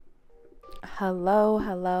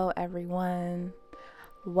Hello, everyone.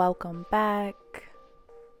 Welcome back.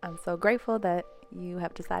 I'm so grateful that you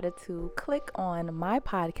have decided to click on my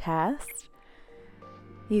podcast.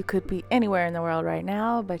 You could be anywhere in the world right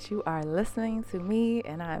now, but you are listening to me,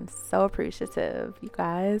 and I'm so appreciative, you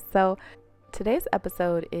guys. So, today's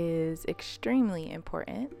episode is extremely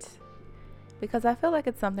important because I feel like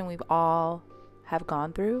it's something we've all have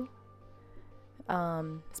gone through,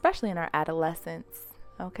 especially in our adolescence.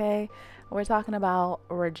 Okay, we're talking about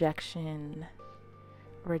rejection.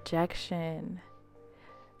 Rejection.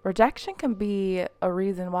 Rejection can be a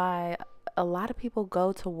reason why a lot of people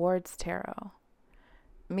go towards tarot.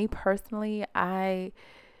 Me personally, I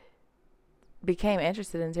became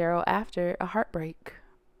interested in tarot after a heartbreak.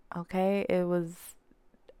 Okay, it was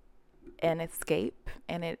an escape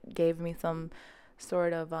and it gave me some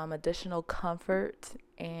sort of additional comfort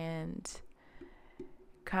and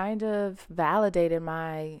kind of validated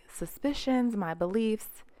my suspicions, my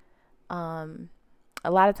beliefs. A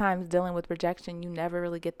lot of times dealing with rejection, you never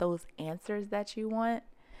really get those answers that you want.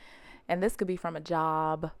 And this could be from a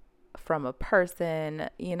job, from a person,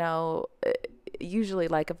 usually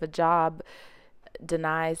like if a job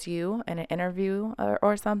denies you in an interview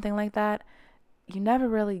or something like that, you never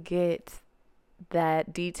really get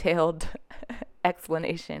that detailed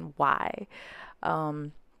explanation why.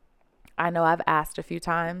 I know I've asked a few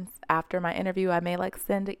times after my interview. I may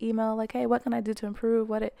send an email hey, what can I do to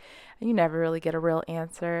improve? And you never really get a real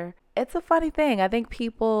answer. It's a funny thing. I think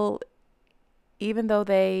people, even though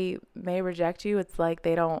they may reject you, it's like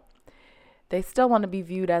they still want to be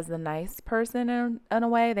viewed as the nice person in a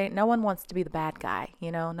way. No one wants to be the bad guy,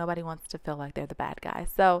 nobody wants to feel like they're the bad guy.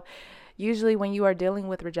 So usually when you are dealing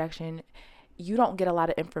with rejection, you don't get a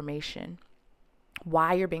lot of information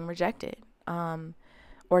why you're being rejected.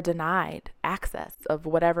 Or denied access of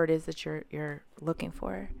whatever it is that you're looking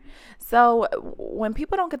for. So when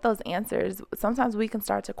people don't get those answers, sometimes we can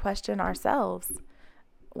start to question ourselves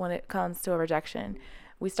when it comes to a rejection.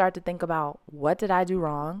 We start to think about, what did I do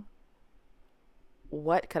wrong?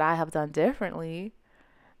 What could I have done differently?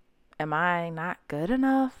 Am I not good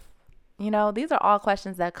enough? These are all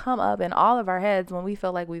questions that come up in all of our heads when we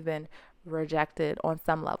feel like we've been rejected on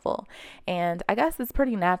some level. And I guess it's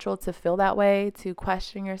pretty natural to feel that way, to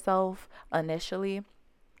question yourself initially.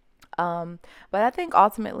 But I think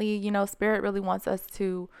ultimately, Spirit really wants us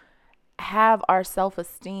to have our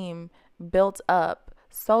self-esteem built up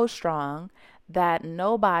so strong that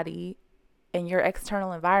nobody in your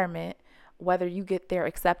external environment, whether you get their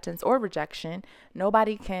acceptance or rejection,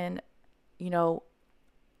 nobody can,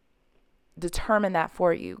 determine that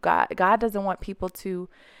for you. God doesn't want people to.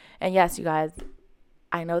 And yes, you guys,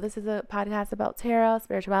 I know this is a podcast about tarot,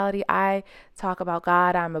 spirituality. I talk about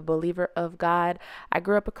God. I'm a believer of God. I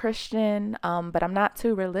grew up a Christian, but I'm not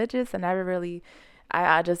too religious.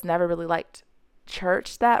 I just never really liked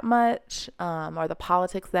church that much, or the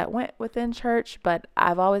politics that went within church. But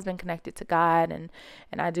I've always been connected to God, and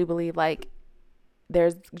I do believe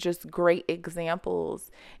there's just great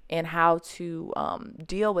examples in how to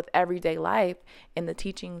deal with everyday life in the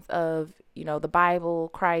teachings of, the Bible,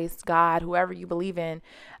 Christ, God, whoever you believe in.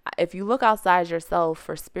 If you look outside yourself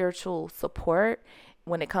for spiritual support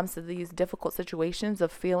when it comes to these difficult situations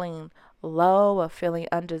of feeling low, of feeling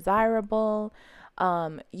undesirable,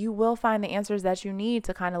 you will find the answers that you need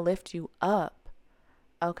to kind of lift you up.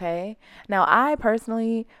 Okay. Now, I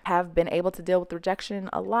personally have been able to deal with rejection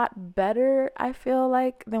a lot better, I feel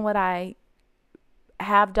like, than what I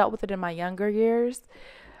have dealt with it in my younger years.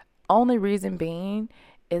 Only reason being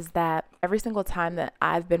is that every single time that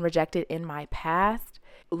I've been rejected in my past,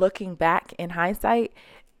 looking back in hindsight,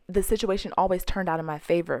 the situation always turned out in my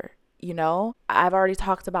favor. I've already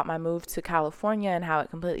talked about my move to California and how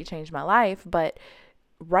it completely changed my life, but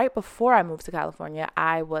right before I moved to California,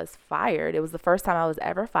 I was fired. It was the first time I was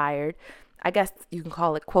ever fired. I guess you can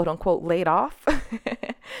call it quote unquote laid off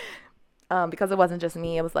because it wasn't just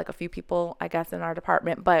me. It was a few people, I guess, in our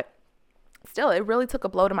department. But still, it really took a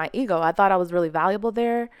blow to my ego. I thought I was really valuable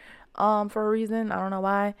there for a reason. I don't know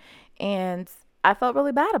why. And I felt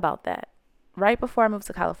really bad about that right before I moved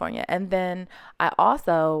to California. And then I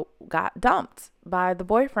also got dumped by the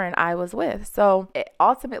boyfriend I was with. So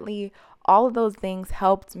ultimately, all of those things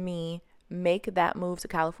helped me make that move to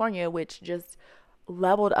California, which just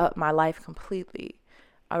leveled up my life completely.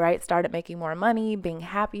 All right. Started making more money, being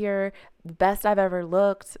happier, the best I've ever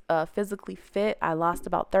looked, physically fit. I lost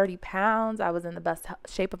about 30 pounds. I was in the best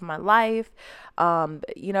shape of my life. My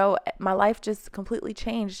life just completely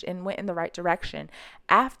changed and went in the right direction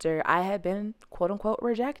after I had been quote unquote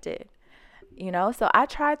rejected. So I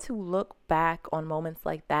try to look back on moments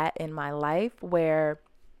like that in my life where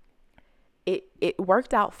it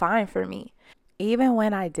worked out fine for me, even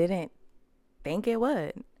when I didn't think it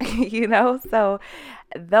would, you know? So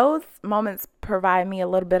those moments provide me a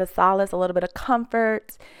little bit of solace, a little bit of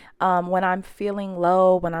comfort when I'm feeling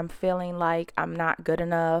low, when I'm feeling like I'm not good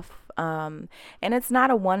enough. And it's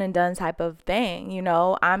not a one and done type of thing, you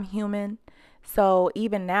know? I'm human. So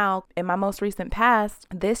even now, in my most recent past,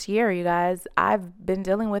 this year, you guys, I've been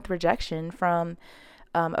dealing with rejection from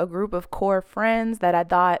a group of core friends that I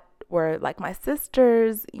thought were like my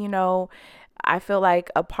sisters. You know, I feel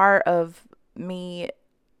like a part of me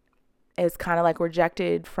is kind of like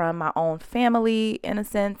rejected from my own family in a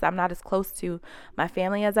sense. I'm not as close to my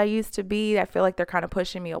family as I used to be. I feel like they're kind of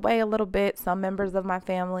pushing me away a little bit, some members of my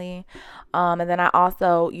family. And then I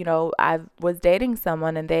also, you know, I was dating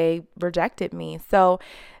someone and they rejected me. So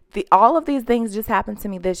all of these things just happened to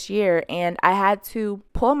me this year, and I had to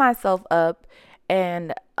pull myself up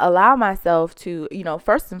and allow myself to, you know,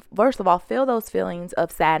 first of all, feel those feelings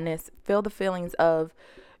of sadness, feel the feelings of,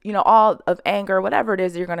 you know, all of anger, whatever it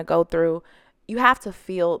is you're going to go through. You have to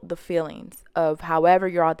feel the feelings of however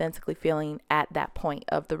you're authentically feeling at that point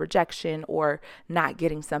of the rejection or not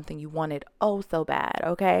getting something you wanted oh so bad,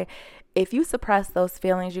 okay? If you suppress those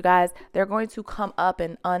feelings, you guys, they're going to come up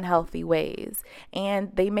in unhealthy ways,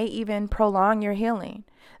 and they may even prolong your healing.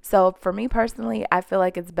 So for me personally, I feel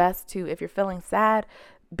like it's best to, if you're feeling sad,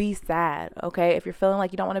 be sad, okay? If you're feeling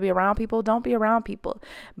like you don't want to be around people, don't be around people.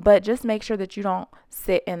 But just make sure that you don't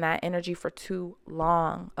sit in that energy for too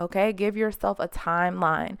long, okay? Give yourself a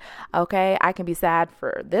timeline, okay? I can be sad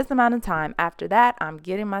for this amount of time. After that, I'm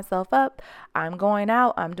getting myself up. I'm going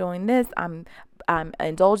out. I'm doing this. I'm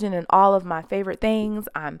indulging in all of my favorite things.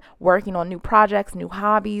 I'm working on new projects, new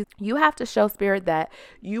hobbies. You have to show spirit that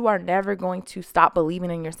you are never going to stop believing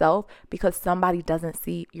in yourself because somebody doesn't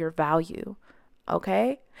see your value.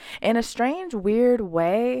 Okay? In a strange, weird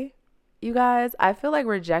way, you guys, I feel like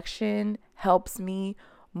rejection helps me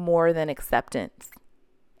more than acceptance.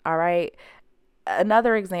 All right?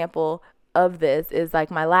 Another example of this is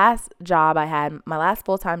like my last job I had, my last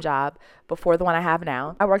full-time job before the one I have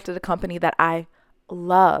now. I worked at a company that I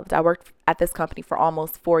loved. I worked at this company for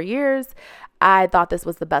almost 4 years. I thought this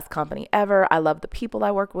was the best company ever. I loved the people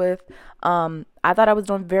I worked with. I thought I was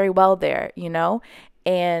doing very well there, you know?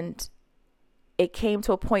 And it came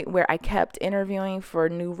to a point where I kept interviewing for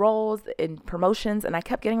new roles and promotions, and I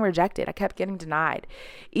kept getting rejected. I kept getting denied,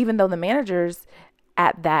 even though the managers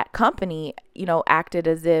at that company, you know, acted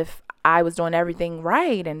as if I was doing everything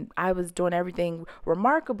right and I was doing everything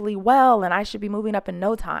remarkably well and I should be moving up in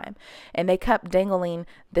no time. And they kept dangling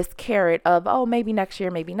this carrot of, oh, maybe next year,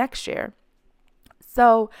 maybe next year.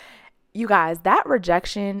 So, you guys, that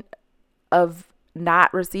rejection of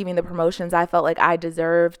not receiving the promotions I felt like I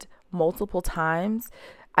deserved multiple times.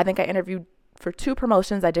 I think I interviewed for 2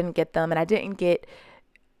 promotions. I didn't get them, and I didn't get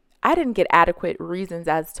adequate reasons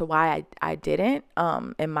as to why I didn't,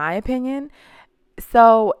 in my opinion.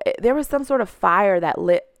 So there was some sort of fire that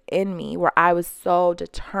lit in me where I was so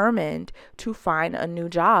determined to find a new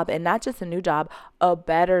job, and not just a new job, a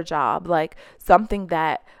better job, like something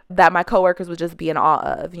that my coworkers would just be in awe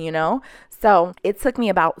of, you know? So it took me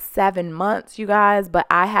about 7 months, you guys, but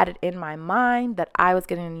I had it in my mind that I was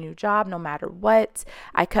getting a new job no matter what.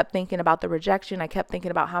 I kept thinking about the rejection. I kept thinking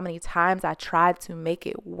about how many times I tried to make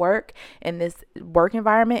it work in this work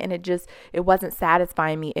environment, and it wasn't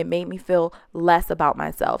satisfying me. It made me feel less about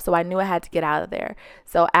myself. So I knew I had to get out of there.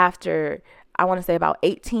 So after, I want to say about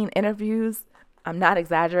 18 interviews, I'm not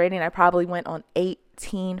exaggerating, I probably went on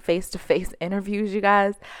 18 face-to-face interviews, you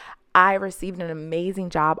guys. I received an amazing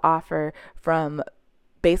job offer from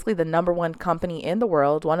basically the number one company in the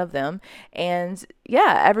world, one of them. And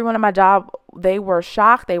yeah, everyone in my job, they were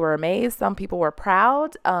shocked. They were amazed. Some people were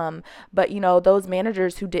proud. But you know, those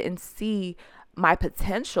managers who didn't see my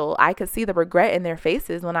potential, I could see the regret in their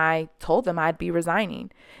faces when I told them I'd be resigning.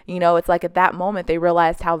 You know, it's like at that moment, they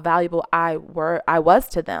realized how valuable I was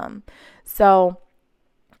to them. So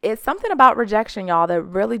it's something about rejection, y'all, that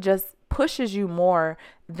really just pushes you more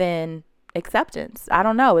than acceptance. I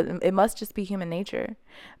don't know. It must just be human nature.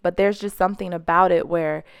 But there's just something about it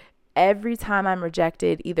where every time I'm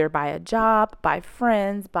rejected, either by a job, by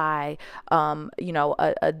friends, by, a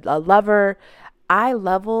lover, I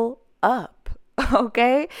level up.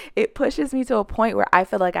 Okay. It pushes me to a point where I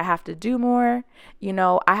feel like I have to do more. You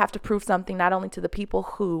know, I have to prove something not only to the people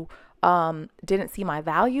who didn't see my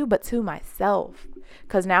value, but to myself.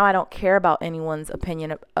 Because now I don't care about anyone's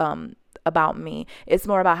opinion about me. It's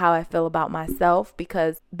more about how I feel about myself,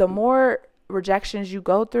 because the more rejections you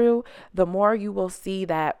go through, the more you will see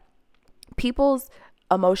that people's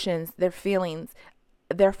emotions, their feelings,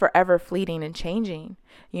 they're forever fleeting and changing.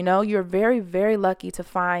 You know, you're very, very lucky to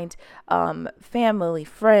find family,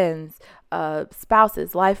 friends,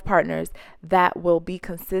 spouses, life partners that will be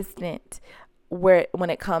consistent when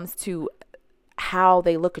it comes to how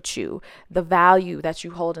they look at you, the value that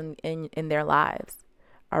you hold in their lives.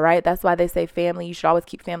 All right. That's why they say family, you should always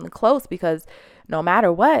keep family close, because no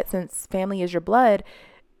matter what, since family is your blood,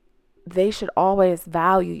 they should always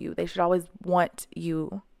value you. They should always want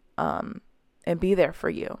you and be there for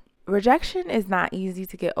you. Rejection is not easy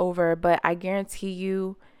to get over, but I guarantee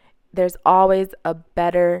you there's always a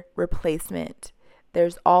better replacement.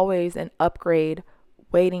 There's always an upgrade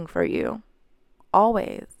waiting for you.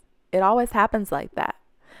 Always. It always happens like that.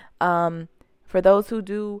 For those who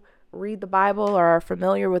do read the Bible or are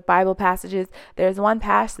familiar with Bible passages, there's one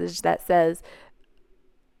passage that says,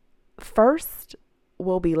 first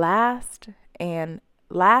will be last and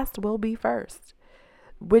last will be first,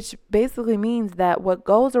 which basically means that what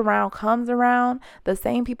goes around comes around. The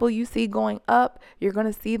same people you see going up, you're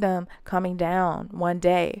going to see them coming down one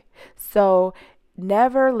day. So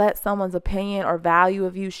never let someone's opinion or value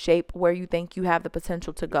of you shape where you think you have the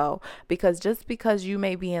potential to go, because just because you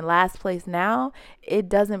may be in last place now, it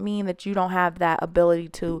doesn't mean that you don't have that ability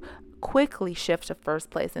to quickly shift to first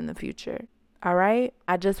place in the future. All right.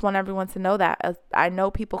 I just want everyone to know that. I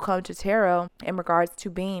know people come to tarot in regards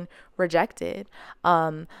to being rejected.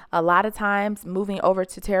 A lot of times, moving over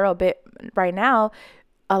to tarot a bit right now,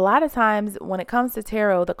 a lot of times when it comes to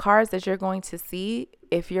tarot, the cards that you're going to see,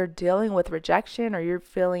 if you're dealing with rejection or you're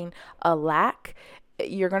feeling a lack,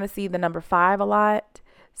 you're going to see the number 5 a lot.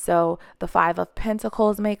 So the 5 of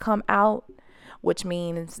Pentacles may come out, which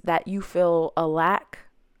means that you feel a lack.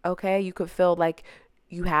 Okay. You could feel like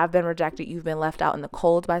you have been rejected. You've been left out in the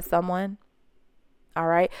cold by someone. All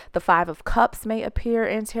right. The 5 of Cups may appear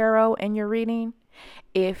in tarot in your reading.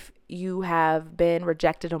 If you have been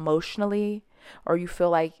rejected emotionally, or you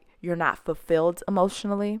feel like you're not fulfilled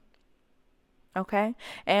emotionally. Okay.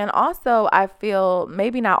 And also, I feel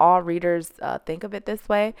maybe not all readers think of it this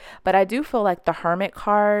way, but I do feel like the Hermit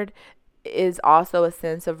card is also a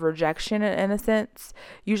sense of rejection in a sense.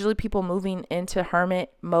 Usually people moving into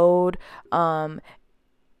Hermit mode,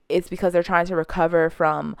 it's because they're trying to recover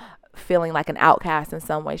from feeling like an outcast in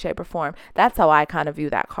some way, shape, or form. That's how I kind of view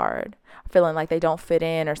that card. Feeling like they don't fit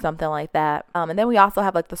in or something like that. And then we also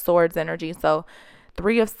have like the Swords energy. So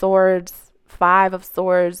 3 of Swords, 5 of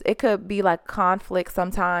Swords. It could be like conflict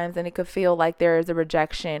sometimes, and it could feel like there is a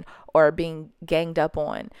rejection or being ganged up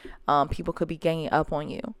on. People could be ganging up on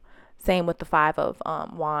you. Same with the 5 of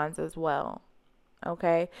Wands as well.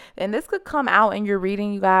 Okay. And this could come out in your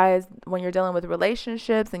reading, you guys, when you're dealing with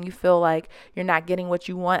relationships and you feel like you're not getting what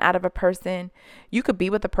you want out of a person. You could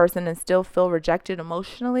be with a person and still feel rejected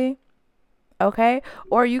emotionally. Okay.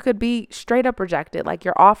 Or you could be straight up rejected, like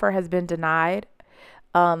your offer has been denied.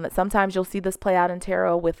 Sometimes you'll see this play out in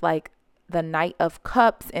tarot with like the Knight of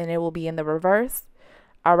Cups, and it will be in the reverse.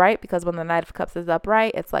 All right. Because when the Knight of Cups is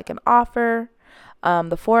upright, it's like an offer.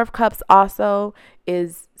 The 4 of Cups also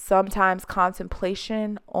is sometimes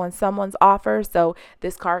contemplation on someone's offer. So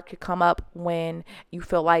this card could come up when you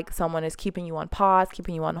feel like someone is keeping you on pause,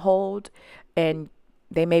 keeping you on hold, and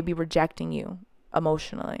they may be rejecting you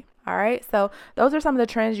emotionally. All right. So those are some of the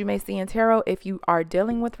trends you may see in tarot if you are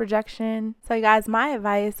dealing with rejection. So you guys, my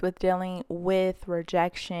advice with dealing with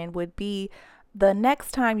rejection would be the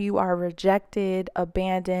next time you are rejected,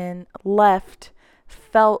 abandoned, left,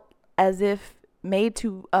 felt as if made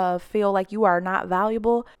to feel like you are not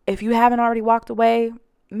valuable. If you haven't already walked away,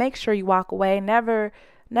 make sure you walk away. Never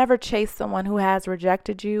chase someone who has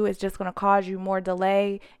rejected you. It's just going to cause you more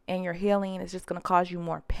delay in your healing. It's just going to cause you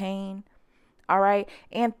more pain. All right.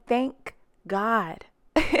 And thank God.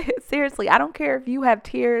 Seriously, I don't care if you have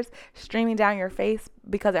tears streaming down your face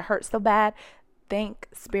because it hurts so bad. Thank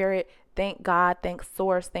Spirit. Thank God. Thank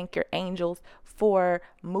Source. Thank your angels for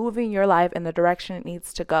moving your life in the direction it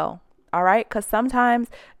needs to go. All right. Because sometimes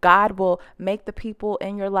God will make the people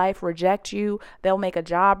in your life reject you. They'll make a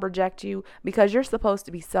job reject you because you're supposed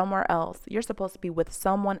to be somewhere else. You're supposed to be with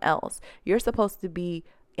someone else. You're supposed to be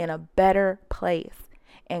in a better place.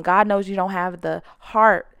 And God knows you don't have the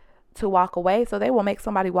heart to walk away. So they will make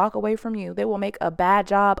somebody walk away from you. They will make a bad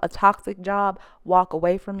job, a toxic job, walk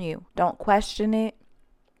away from you. Don't question it.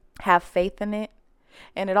 Have faith in it.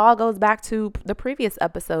 And it all goes back to the previous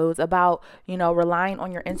episodes about, relying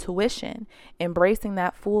on your intuition, embracing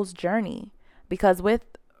that fool's journey, because with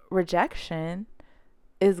rejection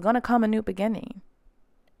is going to come a new beginning.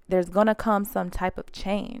 There's going to come some type of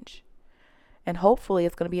change. And hopefully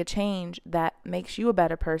it's going to be a change that makes you a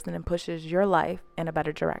better person and pushes your life in a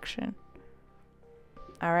better direction.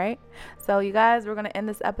 All right. So you guys, we're going to end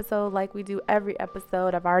this episode like we do every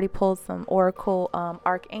episode. I've already pulled some Oracle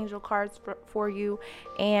Archangel cards for you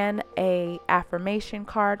and a affirmation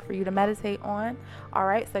card for you to meditate on. All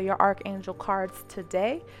right. So your Archangel cards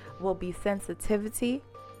today will be sensitivity.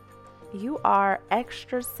 You are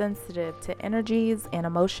extra sensitive to energies and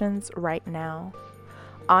emotions right now.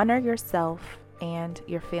 Honor yourself and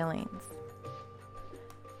your feelings.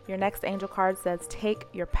 Your next angel card says, take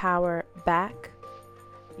your power back.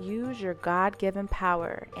 Use your God-given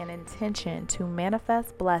power and intention to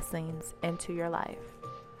manifest blessings into your life.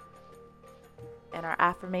 And our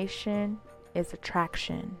affirmation is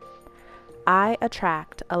attraction. I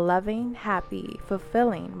attract a loving, happy,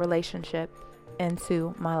 fulfilling relationship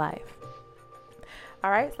into my life. All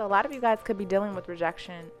right, so a lot of you guys could be dealing with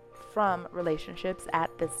rejection from relationships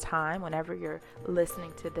at this time whenever you're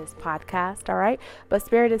listening to this podcast, all right? But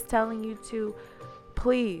Spirit is telling you to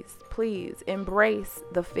please embrace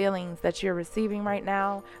the feelings that you're receiving right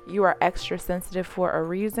now. You are extra sensitive for a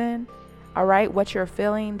reason, all right? What you're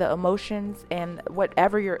feeling, the emotions, and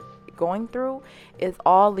whatever you're going through is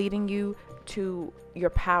all leading you to your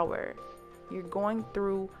power. You're going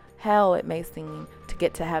through hell, it may seem, to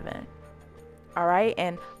get to heaven, all right?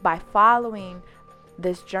 And by following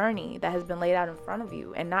this journey that has been laid out in front of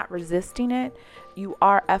you and not resisting it, you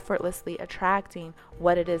are effortlessly attracting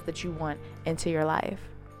what it is that you want into your life.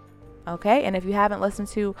 Okay, and if you haven't listened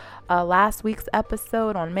to last week's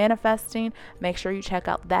episode on manifesting, make sure you check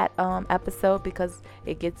out that episode, because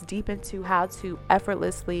it gets deep into how to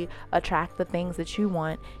effortlessly attract the things that you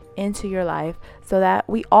want into your life so that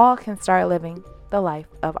we all can start living the life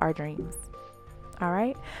of our dreams. All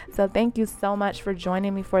right. So thank you so much for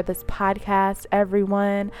joining me for this podcast,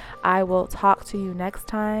 everyone. I will talk to you next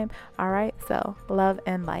time. All right. So love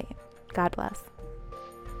and light. God bless.